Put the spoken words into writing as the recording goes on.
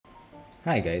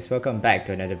Hi guys, welcome back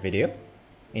to another video.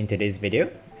 In today's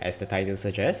video, as the title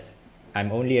suggests,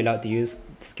 I'm only allowed to use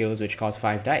skills which cost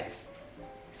 5 dice.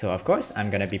 So of course,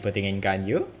 I'm gonna be putting in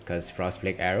Ganyu, cause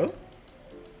Frostflake Arrow.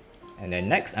 And then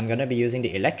next, I'm gonna be using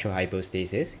the Electro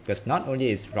Hypostasis, because not only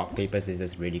is Rock Paper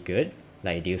Scissors really good,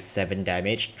 like it deals 7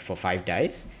 damage for 5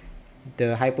 dice,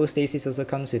 the Hypostasis also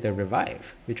comes with a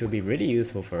Revive, which will be really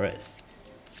useful for us.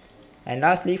 And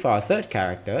lastly, for our third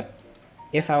character,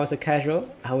 if I was a casual,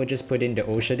 I would just put in the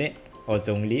Oceanite or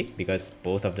Zhongli because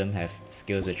both of them have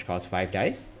skills which cost 5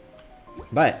 dice.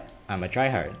 But I'm a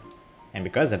tryhard, and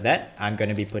because of that, I'm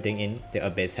gonna be putting in the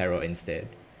Abyss Herald instead.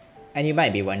 And you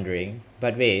might be wondering,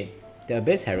 but wait, the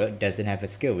Abyss Herald doesn't have a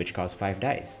skill which costs 5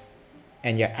 dice.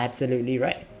 And you're absolutely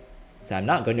right. So I'm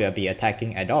not going to be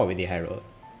attacking at all with the Herald,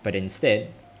 but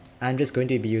instead, I'm just going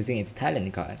to be using its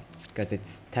talent card, because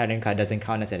its talent card doesn't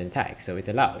count as an attack, so it's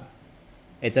allowed.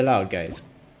 It's allowed, guys.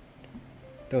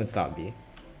 Don't stop me.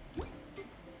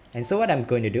 And so what I'm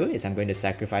going to do is I'm going to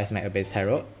sacrifice my Abyss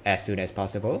Herald as soon as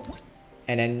possible.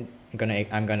 And then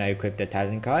I'm gonna equip the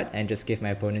talent card and just give my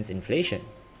opponents inflation.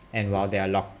 And while they are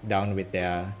locked down with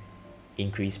their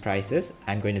increased prices,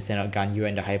 I'm going to send out Ganyu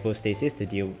and the Hypostasis to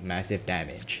deal massive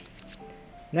damage.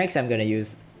 Next, I'm gonna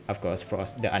use, of course,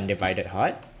 the Undivided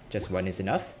Heart. Just one is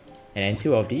enough. And then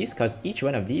 2 of these, because each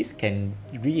one of these can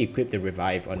re-equip the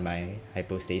Revive on my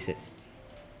Hypostasis.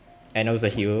 And also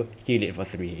heal it for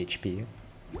 3 HP.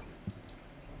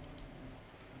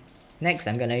 Next,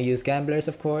 I'm gonna use Gamblers,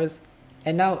 of course.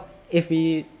 And now, if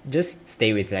we just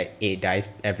stay with like 8 dice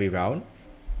every round,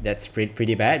 that's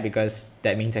pretty bad because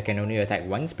that means I can only attack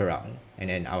once per round. And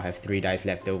then I'll have 3 dice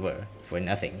left over for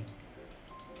nothing.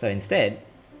 So instead,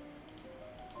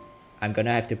 I'm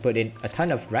gonna have to put in a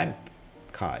ton of ramp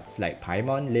cards like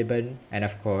Paimon, Liban, and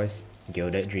of course,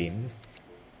 Gilded Dreams.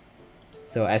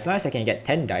 So as long as I can get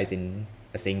 10 dice in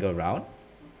a single round,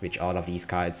 which all of these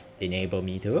cards enable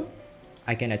me to,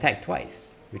 I can attack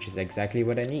twice, which is exactly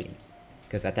what I need.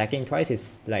 Because attacking twice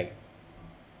is like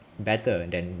better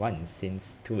than once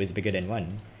since 2 is bigger than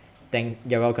 1.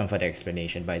 You're welcome for the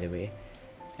explanation, by the way.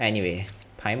 Anyway,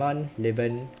 Paimon,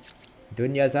 Liban,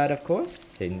 Dunyazad, of course,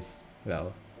 since,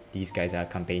 well, these guys are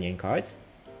companion cards.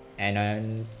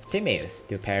 And Timaeus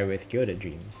to pair with Gilded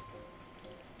Dreams.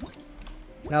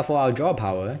 Now for our draw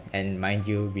power, and mind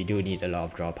you, we do need a lot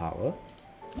of draw power.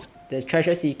 The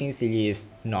Treasure Seeking Silly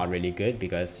is not really good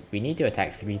because we need to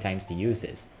attack 3 times to use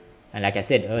this. And like I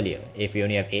said earlier, if we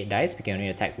only have 8 dice, we can only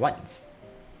attack once.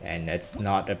 And that's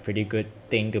not a pretty good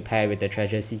thing to pair with the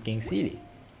Treasure Seeking Silly.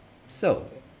 So,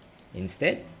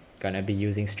 instead, gonna be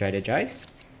using Strategize,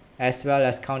 as well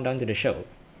as Countdown to the Show.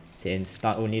 Since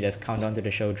not only does Countdown to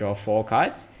the Show draw 4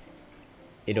 cards,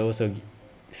 it also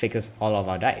fixes all of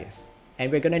our dice.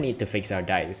 And we're gonna need to fix our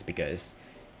dice because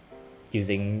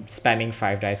spamming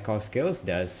 5 dice cost skills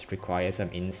does require some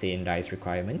insane dice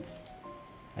requirements.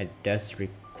 It does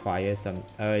require some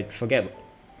forget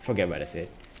what I said.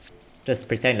 Just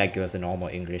pretend like it was a normal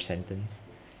English sentence.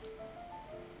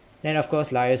 Then of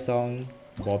course Liar Song,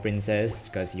 War Princess,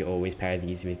 because you always pair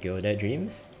these with Gilded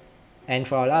Dreams. And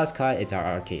for our last card, it's our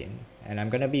Arcane. And I'm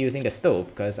gonna be using the Stove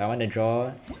because I want to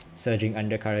draw Surging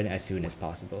Undercurrent as soon as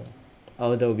possible.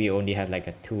 Although we only have like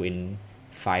a 2 in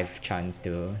 5 chance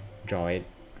to draw it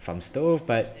from Stove,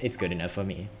 but it's good enough for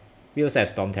me. We also have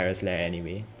Storm Terror's Lair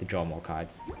anyway to draw more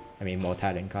cards. I mean more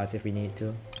talent cards if we need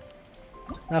to.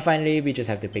 Now finally, we just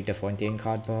have to pick the Fontaine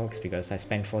card box because I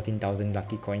spent 14,000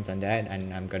 lucky coins on that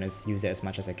and I'm gonna use it as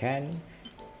much as I can.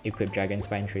 Equip Dragon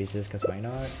Spine Traces because why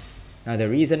not? Now the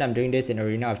reason I'm doing this in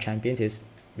Arena of Champions is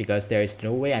because there is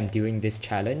no way I'm doing this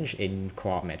challenge in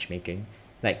co-op matchmaking.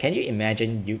 Like, can you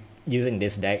imagine you using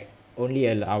this deck, only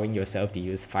allowing yourself to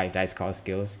use 5 dice cost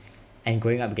skills and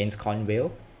going up against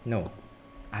Conwhale? No,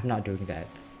 I'm not doing that.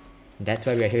 That's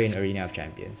why we're here in Arena of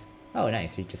Champions. Oh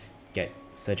nice, we just get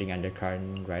Surging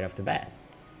Undercurrent right off the bat.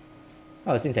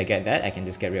 Oh, since I get that, I can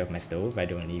just get rid of my Stove, I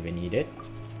don't even need it.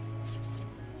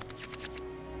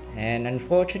 And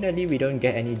unfortunately, we don't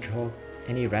get any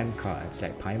ramp cards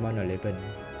like Paimon or Liban.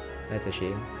 That's a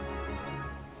shame.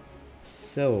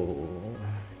 So,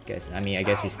 I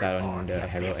guess we start on the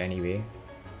Herald anyway.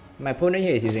 My opponent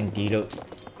here is using Diluc,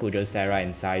 Kudro Sarah,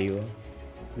 and Sayu,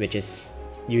 which is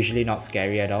usually not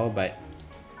scary at all, but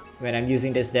when I'm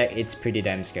using this deck, it's pretty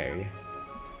damn scary.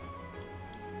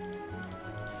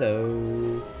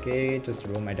 So, okay, just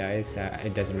roll my dice.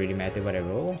 It doesn't really matter what I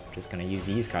roll. Just gonna use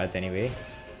these cards anyway.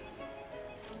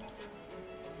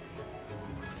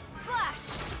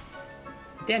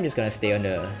 I think I'm just gonna stay on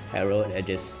the Herald and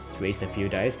just waste a few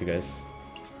dice because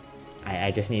I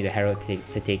just need the Herald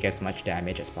to take as much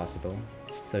damage as possible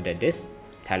so that this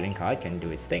talent card can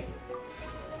do its thing.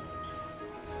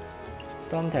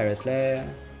 Storm Terrace Lair.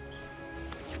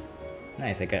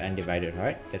 Nice, I got Undivided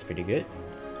Heart. That's pretty good.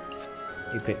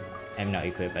 Equip. I'm not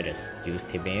equipped, I just use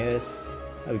Timaeus.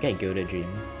 Oh, we get Gilded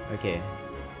Dreams. Okay.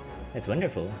 That's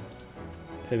wonderful.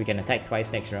 So we can attack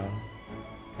twice next round.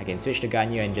 I can switch to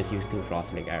Ganyu and just use 2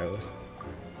 Frostflake arrows.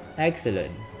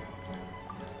 Excellent.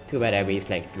 Too bad I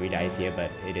waste like 3 dice here, but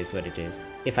it is what it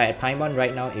is. If I had Paimon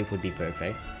right now, it would be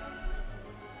perfect.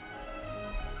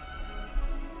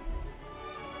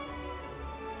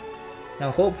 Now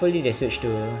hopefully they switch to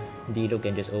Diluc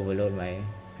and just overload my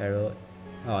Herald.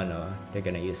 Oh no, they're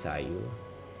gonna use Sayu.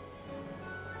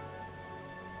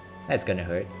 That's gonna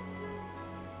hurt.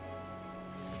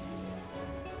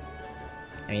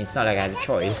 I mean, it's not like I had a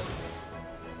choice.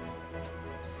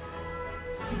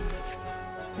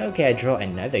 Okay, I draw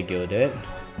another Gilded.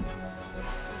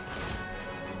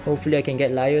 Hopefully I can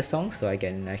get Liar Songs so I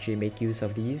can actually make use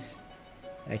of these.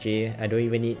 Actually, I don't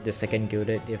even need the second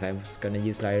Gilded if I was gonna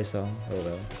use Liar Song. Oh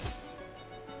well.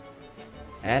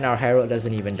 And our Herald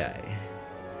doesn't even die.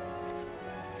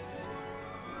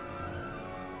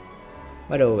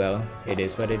 But oh well, it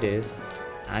is what it is.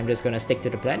 I'm just gonna stick to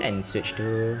the plan and switch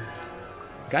to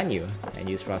Ganyu and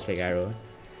use Frostflake Arrow.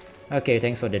 Okay,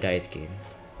 thanks for the dice game.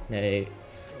 You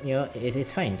know,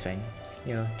 it's fine, it's fine.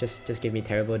 You know, just give me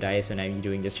terrible dice when I'm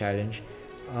doing this challenge.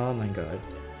 Oh my god.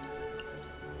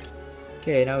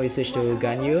 Okay, now we switch to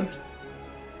Ganyu.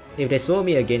 If they soul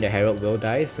me again, the Herald will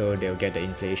die, so they'll get the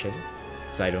inflation.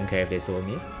 So I don't care if they soul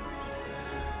me.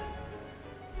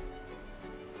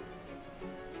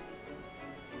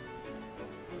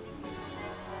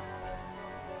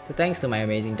 So thanks to my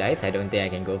amazing dice, I don't think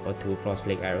I can go for 2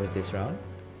 Frostflake arrows this round.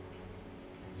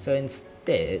 So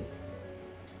instead,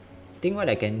 I think what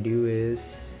I can do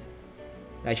is...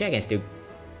 Actually I can still...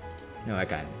 No, I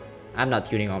can't. I'm not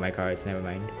tuning all my cards, never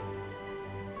mind.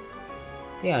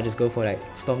 I think I'll just go for like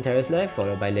Storm Terrace left,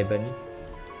 followed by Liban.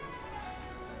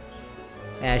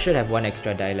 And I should have 1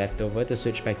 extra die left over to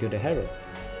switch back to the Herald.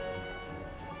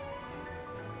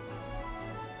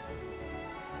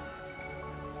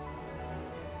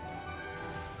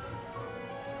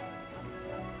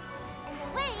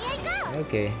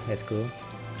 Okay, that's cool.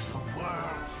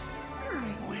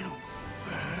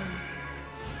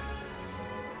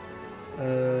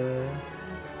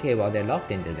 Okay, while they're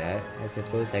locked into that, I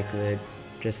suppose I could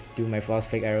just do my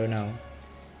Frostflake Arrow now.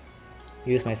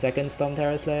 Use my second Storm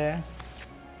Terrace Lair.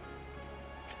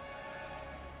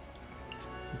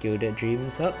 Gilded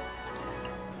Dreams up.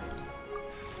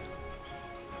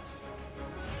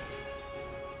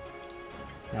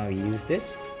 Now we use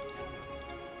this.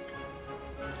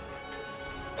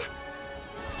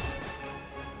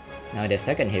 Now the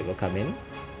second hit will come in.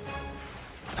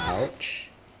 Ouch.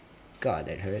 God,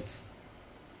 that hurts.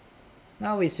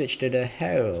 Now we switch to the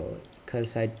Herald,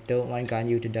 cause I don't want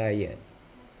Ganyu to die yet.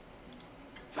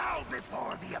 Bow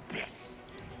before the abyss.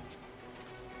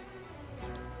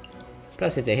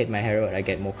 Plus if they hit my Herald, I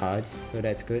get more cards, so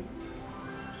that's good.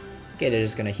 Okay, they're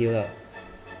just gonna heal up.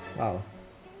 Wow.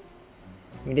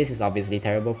 I mean, this is obviously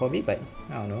terrible for me, but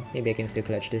I don't know, maybe I can still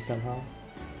clutch this somehow.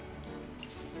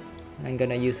 I'm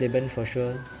gonna use Liban for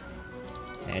sure.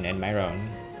 And end my round.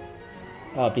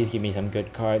 Oh, please give me some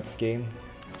good cards, game.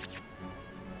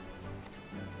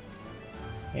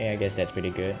 Yeah, I guess that's pretty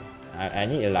good. I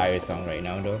need a Liar Song right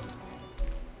now though.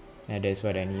 That is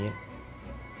what I need.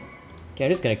 Okay,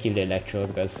 I'm just gonna keep the Electro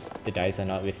because the dice are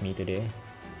not with me today.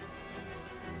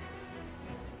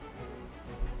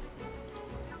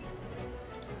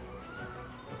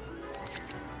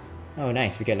 Oh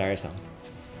nice, we get Liar Song.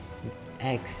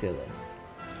 Excellent.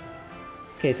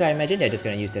 Okay, so I imagine they're just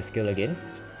gonna use their skill again.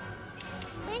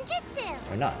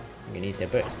 Or not. I'm gonna use their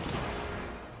burst.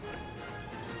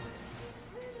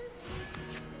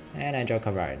 And I draw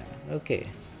Kavara now. Okay.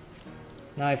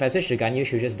 Now if I switch to Ganyu,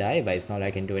 she'll just die, but it's not like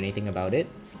I can do anything about it.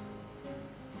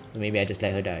 So maybe I just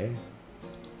let her die.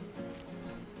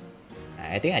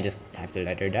 I think I just have to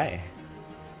let her die.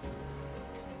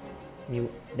 I mean,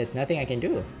 there's nothing I can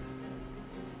do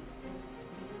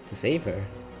to save her.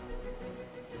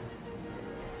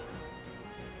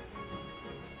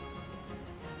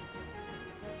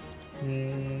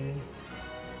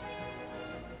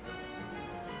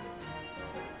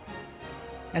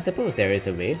 I suppose there is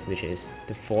a way, which is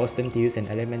to force them to use an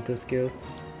elemental skill.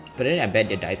 But then I bet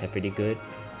their dice are pretty good.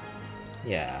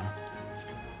 Yeah.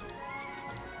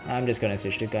 I'm just gonna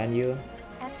switch to Ganyu.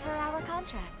 As per our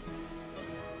contract.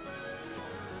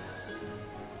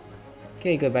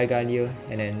 Okay, goodbye Ganyu.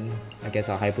 And then I guess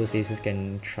our Hypostasis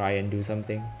can try and do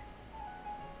something.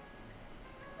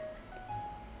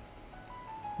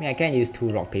 I mean, I can't use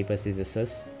 2 rock, paper,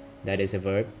 scissors. That is a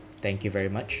verb. Thank you very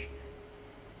much.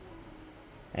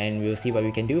 and we'll see what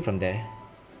we can do from there.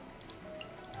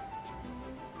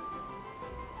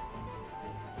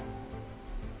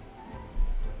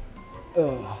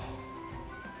 Oh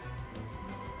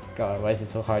god, why is it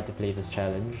so hard to play this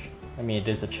challenge? I mean, it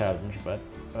is a challenge, but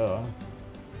oh.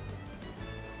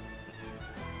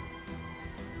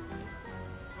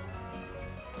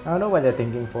 I don't know what they're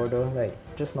thinking for though, like,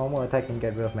 just normal attack and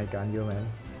get rid of my Ganyu, man.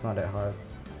 It's not that hard.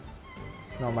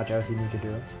 It's not much else you need to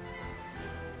do.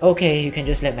 Okay, you can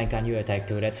just let my Ganyu attack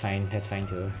too, that's fine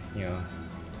too, you know.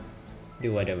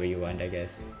 Do whatever you want, I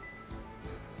guess.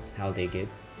 I'll take it.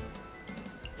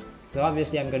 So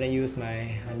obviously I'm gonna use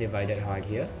my Undivided Heart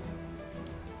here.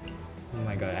 Oh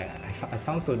my god, I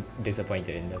sound so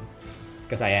disappointed in them.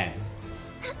 Because I am.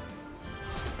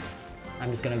 I'm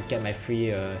just gonna get my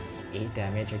free 8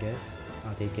 damage, I guess.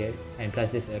 I'll take it. And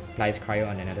plus this applies cryo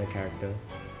on another character.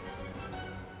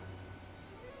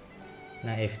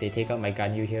 Now if they take out my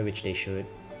Ganyu here, which they should,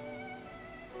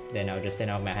 then I'll just send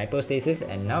out my Hypostasis,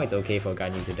 and now it's okay for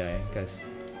Ganyu to die, because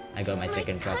I got my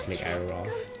second Cross Flick arrow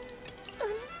off.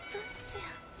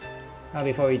 Now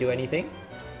before we do anything,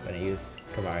 I'm gonna use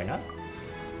Kavarna.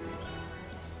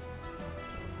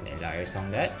 And then Lyre Song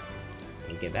that.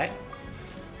 Take it back.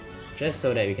 Just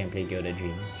so that we can play Gilded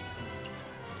Dreams.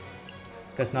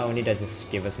 Because not only does this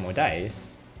give us more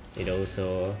dice, it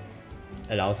also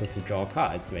allows us to draw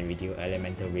cards when we do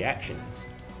elemental reactions.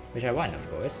 Which I want, of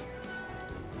course.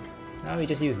 Now we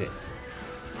just use this.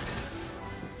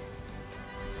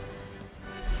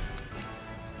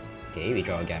 Okay, we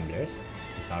draw Gamblers.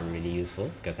 It's not really useful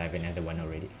because I have another one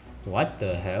already. What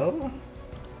the hell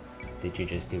did you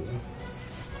just do?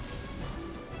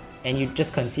 And you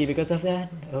just concede because of that?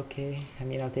 Okay, I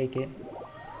mean, I'll take it.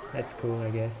 That's cool, I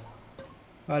guess.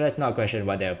 Well, let's not question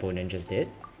what their opponent just did.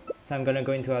 So I'm gonna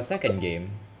go into our second game.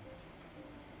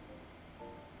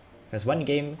 Because one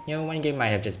game might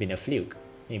have just been a fluke.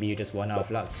 Maybe you just won out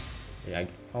of luck. You're like,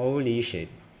 holy shit.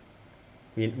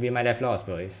 We might have lost,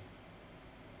 boys.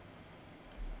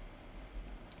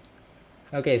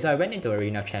 Okay, so I went into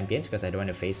Arena of Champions because I don't want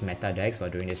to face meta decks while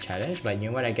doing this challenge, but you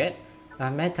know what I get? A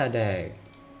meta deck!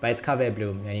 But it's Kave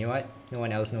Bloom, and you know what? No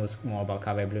one else knows more about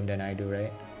Kave Bloom than I do,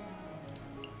 right?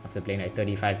 After playing like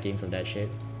 35 games of that shit.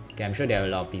 Okay, I'm sure there are a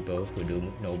lot of people who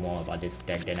do know more about this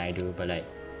deck than I do, but like,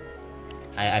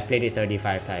 I've played it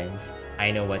 35 times.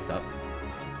 I know what's up.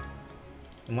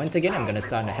 And once again, I'm gonna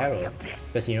start on the Herald,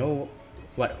 because you know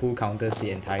who counters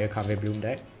the entire Kave Bloom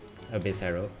deck? Abyss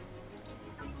Herald.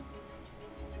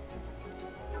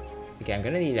 Okay, I'm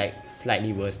gonna need like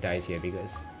slightly worse dice here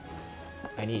because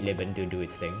I need Liban to do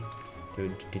its thing. To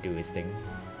do its thing.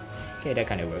 Okay, that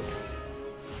kinda works.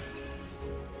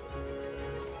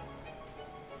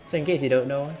 So in case you don't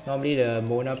know, normally the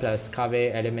Mona plus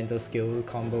Kave elemental skill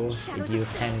combo, it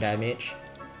deals 10 damage.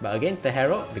 But against the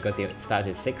Herald, because it starts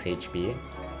with 6 HP,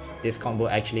 this combo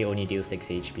actually only deals 6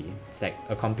 HP. It's like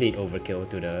a complete overkill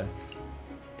to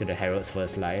the Herald's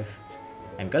first life.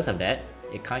 And because of that,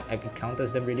 it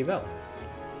counters them really well.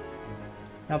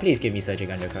 Now please give me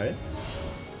Surging Undercurrent.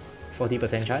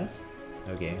 40% chance?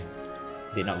 Okay.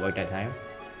 Did not work that time.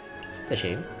 It's a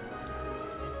shame.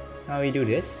 Now we do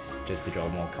this, just to draw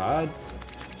more cards.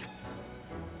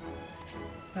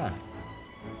 Huh.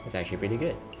 That's actually pretty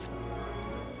good.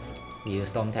 We use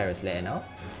Storm Terror Slayer now.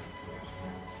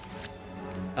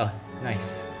 Oh,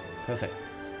 nice. Perfect.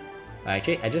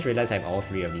 Actually, I just realized I have all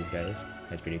 3 of these guys.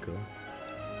 That's pretty cool.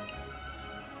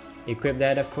 Equip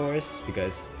that, of course,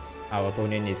 because our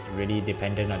opponent is really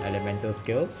dependent on elemental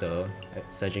skills, so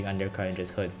Surging Undercurrent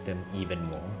just hurts them even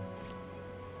more.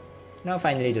 Now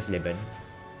finally just Liban.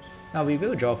 Now we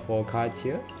will draw 4 cards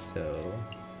here, so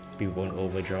we won't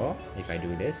overdraw if I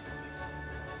do this.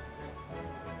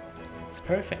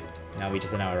 Perfect. Now we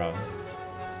just end our round.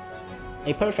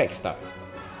 A perfect start.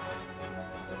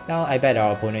 Now I bet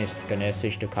our opponent is just gonna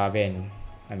switch to Kave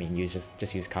and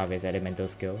just use Kave's elemental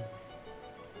skill.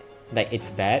 Like,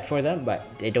 it's bad for them, but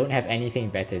they don't have anything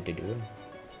better to do.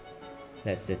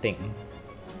 That's the thing.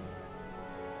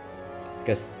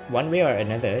 Because one way or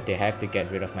another, they have to get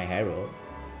rid of my Herald.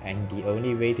 And the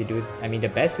only way to do the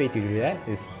best way to do that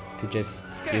is to just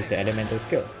use the elemental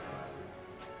skill.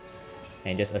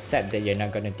 And just accept that you're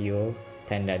not gonna deal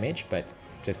 10 damage, but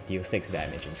just deal 6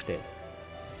 damage instead.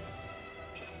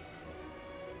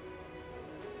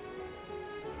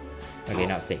 Okay,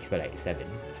 not 6, but like 7.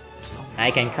 I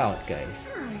can count,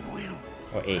 guys.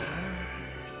 Or 8.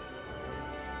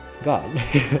 God.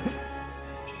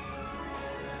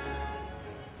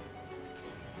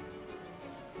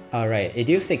 Alright, it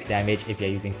deals 6 damage if you're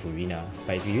using Furina,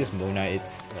 but if you use Mona,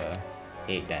 it's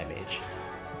 8 damage.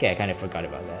 Okay, I kind of forgot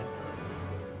about that.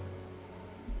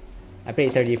 I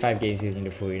played 35 games using the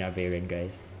Furina variant,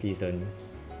 guys. Please don't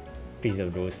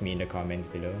roast me in the comments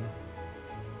below.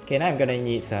 Okay, now I'm gonna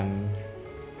need some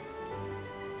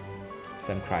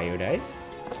cryo dice.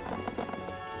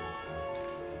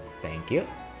 Thank you.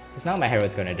 Because now my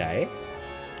Herald's gonna die,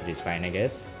 which is fine, I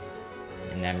guess.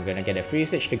 And I'm gonna get a free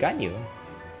switch to Ganyu.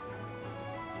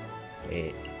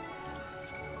 Wait.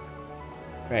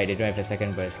 Right, they don't have a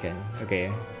second burst scan.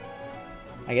 Okay.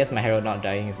 I guess my Herald not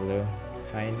dying is also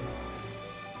fine.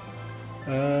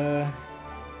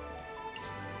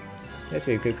 Let's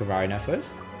equip Kavarina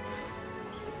first.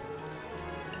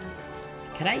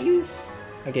 Can I use...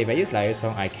 Okay, if I use Liar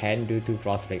Song, I can do 2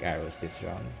 Frostflake arrows this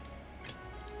round.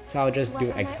 So I'll just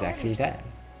do exactly that.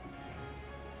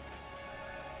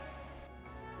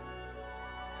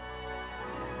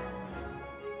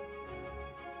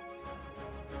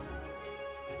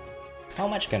 How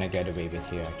much can I get away with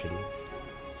here actually?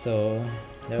 So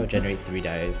that will generate 3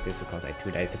 dice, this will cost like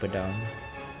 2 dice to put down.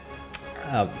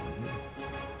 I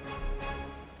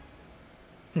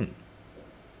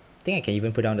think I can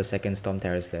even put down the second Storm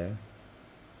Terrace there.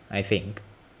 I think.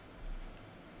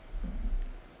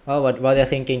 Well, while they're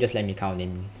thinking, just let me count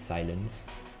in silence.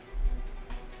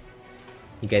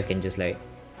 You guys can just like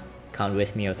count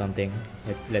with me or something.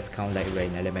 Let's count like we're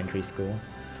in elementary school.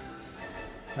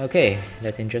 Okay,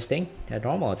 that's interesting. At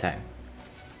normal time.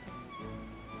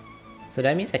 So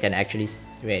that means I can actually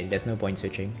wait. There's no point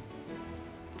switching.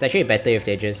 It's actually better if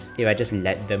I just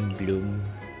let them bloom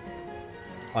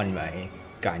on my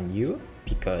Ganyu,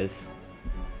 because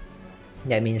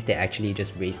that means they actually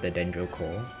just waste the Dendro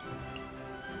Core.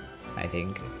 I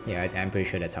think. Yeah, I'm pretty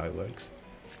sure that's how it works.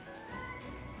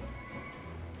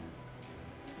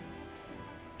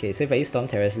 Okay, so if I use Storm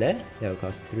Terrace there, that will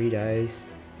cost 3 dice.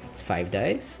 It's 5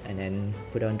 dice, and then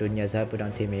put on Dunyaza, put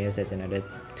on Timaeus, that's another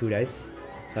 2 dice.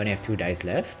 So I only have 2 dice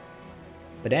left.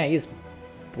 But then I use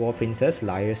War Princess,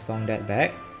 Liar Song that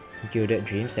back, Gilded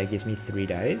Dreams, that gives me 3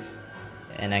 dice,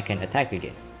 and I can attack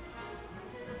again.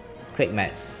 Click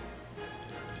Mats.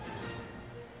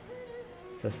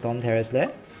 So Storm Terrace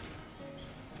there.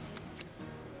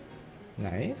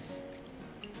 Nice.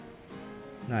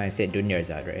 No, I said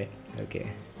Dunyarzad, right? Okay.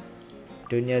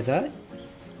 Dunyarzad.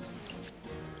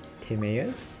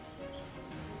 Timaeus.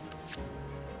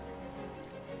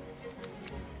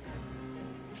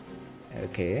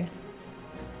 Okay.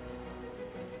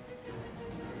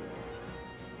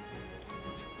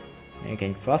 And you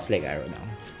can Frostflake Arrow now.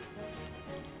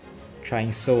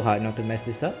 Trying so hard not to mess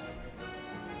this up.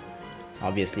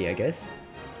 Obviously, I guess.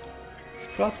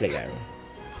 Frostflake Arrow.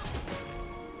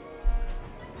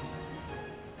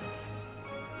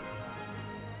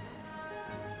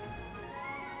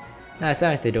 Now, as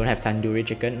long as they don't have Tandoori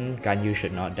Chicken, Ganyu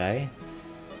should not die.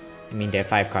 I mean, they're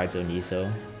 5 cards only,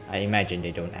 so I imagine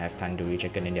they don't have Tandoori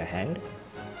Chicken in their hand.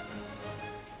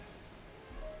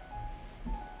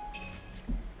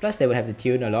 Plus, they will have to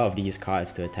tune a lot of these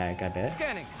cards to attack, I bet.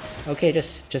 Scanning. Okay,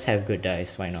 just have good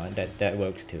dice, why not? That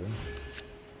works too.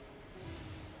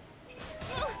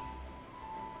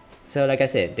 So like I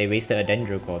said, they wasted a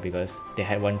Dendro Core because they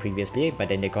had one previously, but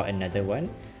then they got another one.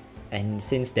 And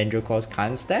since Dendro Cores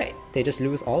can't stack, they just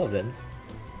lose all of them.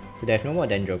 So they have no more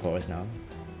Dendro Cores now.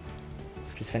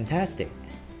 Which is fantastic.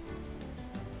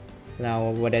 So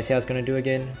now what I say I was gonna do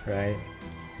again, right?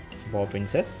 War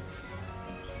Princess.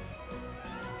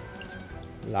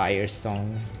 Liar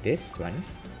Song, this one.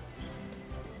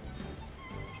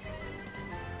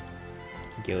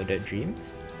 Gilded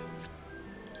Dreams.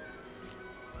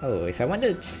 Oh, if I want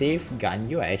to save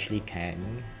Ganyu, I actually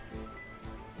can.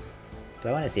 Do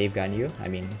I want to save Ganyu? I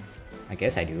mean, I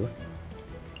guess I do.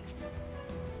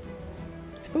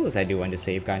 Suppose I do want to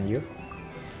save Ganyu.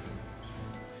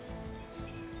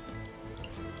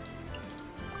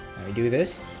 I do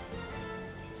this.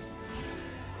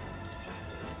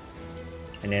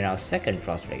 And then our second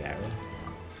Frostflake Arrow.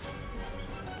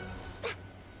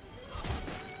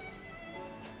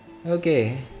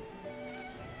 Okay.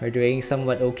 We're doing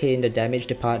somewhat okay in the damage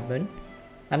department.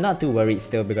 I'm not too worried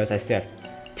still because I still have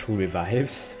 2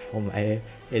 revives for my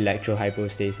Electro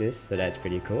Hypostasis, so that's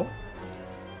pretty cool.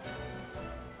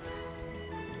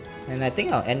 And I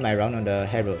think I'll end my round on the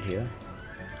Herald here.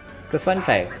 Because fun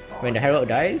fact, when the Herald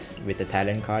dies with the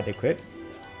talent card equipped,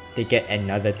 they get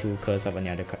another 2 Curse of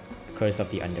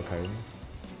the Undercurrent.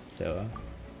 So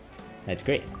that's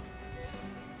great.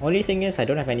 Only thing is I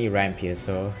don't have any ramp here,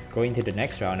 so going to the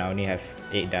next round I only have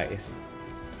 8 dice.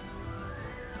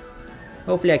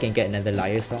 Hopefully I can get another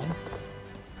Liar Song.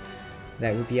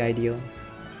 That would be ideal.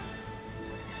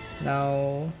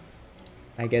 Now,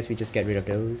 I guess we just get rid of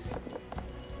those.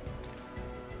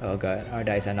 Oh god, our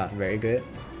dice are not very good.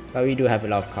 But we do have a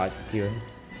lot of cards to tune.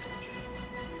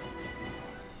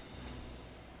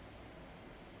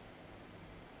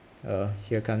 Oh,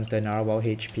 here comes the Narwhal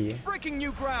HP. Breaking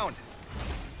new ground.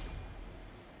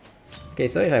 Okay,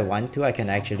 so if I want to, I can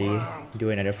actually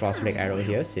do another Frostflake Arrow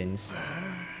here since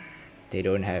they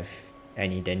don't have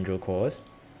any Dendro cores.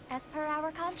 As per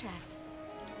our contract.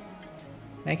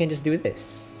 I can just do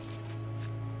this.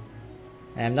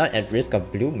 And I'm not at risk of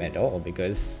Bloom at all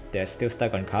because they're still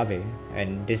stuck on Kave,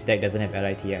 and this deck doesn't have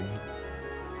LITM.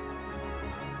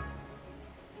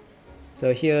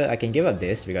 So here I can give up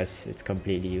this because it's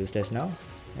completely useless now,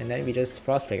 and then we just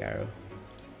Frostflake Arrow.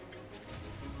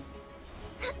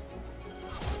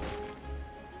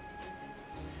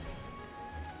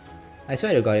 I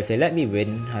swear to god, if they let me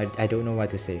win, I don't know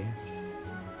what to say.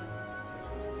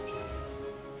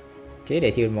 Okay,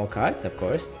 they tune more cards, of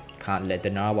course. Can't let the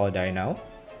Narwhal die now.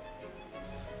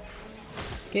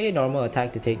 Okay, normal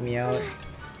attack to take me out.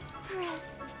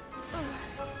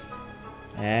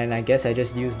 And I guess I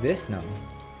just use this now.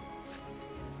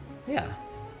 Yeah.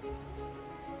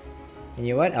 And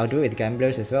you know what? I'll do it with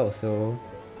Gamblers as well, so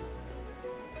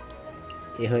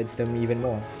it hurts them even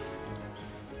more.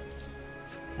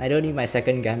 I don't need my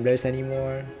second Gamblers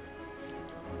anymore.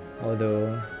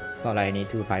 Although, it's not like I need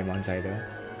two Paimons either.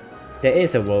 There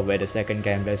is a world where the second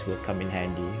Gamblers will come in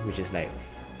handy, which is like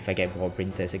if I get Ball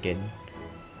Princess again.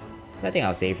 So I think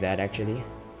I'll save that actually.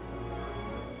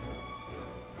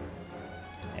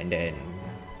 And then,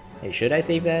 hey, should I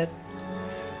save that?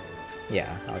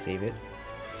 Yeah, I'll save it.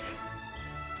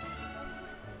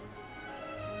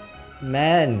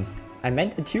 Man, I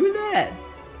meant to tune that!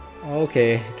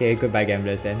 Okay, goodbye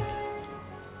Gamblers then.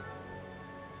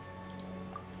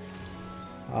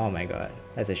 Oh my god,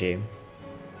 that's a shame.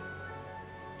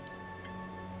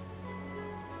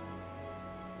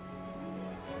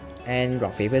 And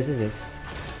rock, paper, scissors.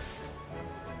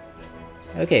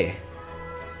 Okay.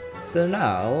 So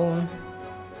now...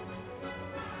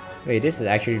 Wait, this is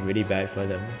actually really bad for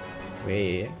them.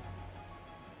 Wait. I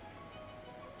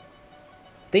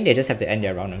think they just have to end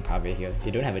their round on Kave here.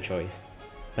 They don't have a choice.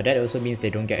 But that also means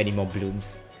they don't get any more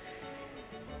blooms.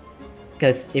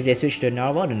 Because if they switch to the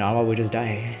Narwhal will just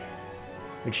die.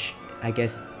 Which, I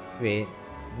guess... Wait.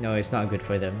 No, it's not good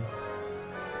for them.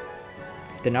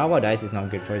 If the Narwhal dies, it's not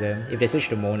good for them. If they switch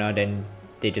to Mona, then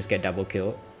they just get double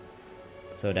killed.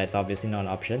 So that's obviously not an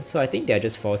option. So I think they're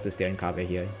just forced to stay on Kave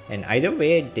here. And either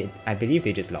way, I believe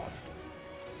they just lost.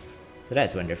 So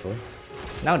that's wonderful.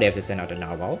 Now they have to send out the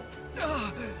Narwhal.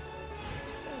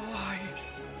 Why?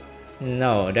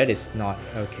 No, that is not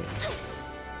okay.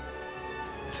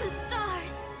 The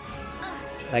stars.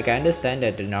 Like, I understand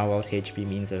that the Narwhal's HP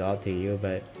means a lot to you,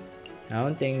 but I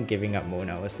don't think giving up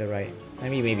Mona was the right... I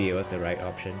mean, maybe it was the right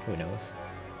option, who knows.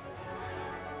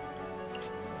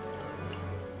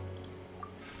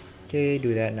 Okay,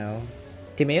 do that now.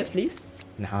 Timaeus, please?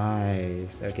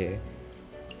 Nice, okay.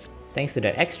 Thanks to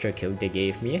that extra kill they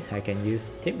gave me, I can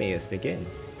use Timaeus again.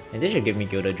 And this should give me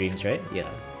Gilded Dreams, right? Yeah.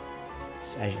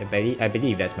 I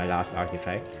believe that's my last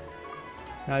artifact.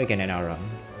 Now we can end our run.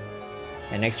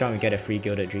 And next round we get a free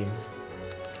Gilded Dreams.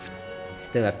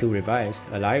 Still have 2 revives,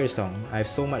 a Liar Song. I have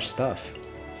so much stuff.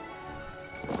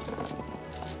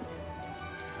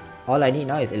 All I need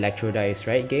now is Electro Dice,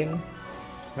 right game?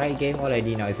 Right game, all I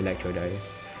need now is Electro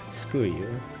Dice. Screw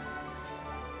you.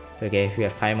 It's okay, we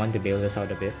have Paimon to bail us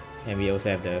out a bit. And we also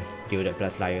have the Gilded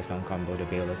plus Liar Song combo to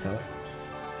bail us out.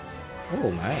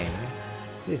 Oh my.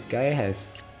 This guy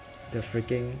has the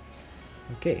freaking...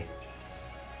 Okay.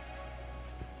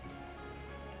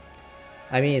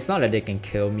 I mean, it's not that they can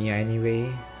kill me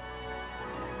anyway.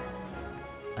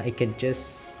 I can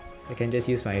just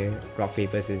use my rock,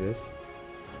 paper, scissors.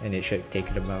 And it should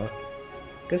take them out.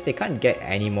 Because they can't get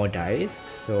any more dice,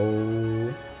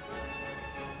 so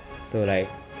like,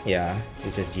 yeah,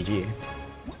 it's just GG.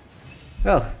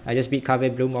 Well, I just beat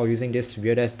Kave Bloom while using this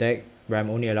weird ass deck where I'm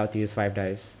only allowed to use 5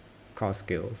 dice cost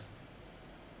skills.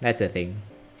 That's a thing.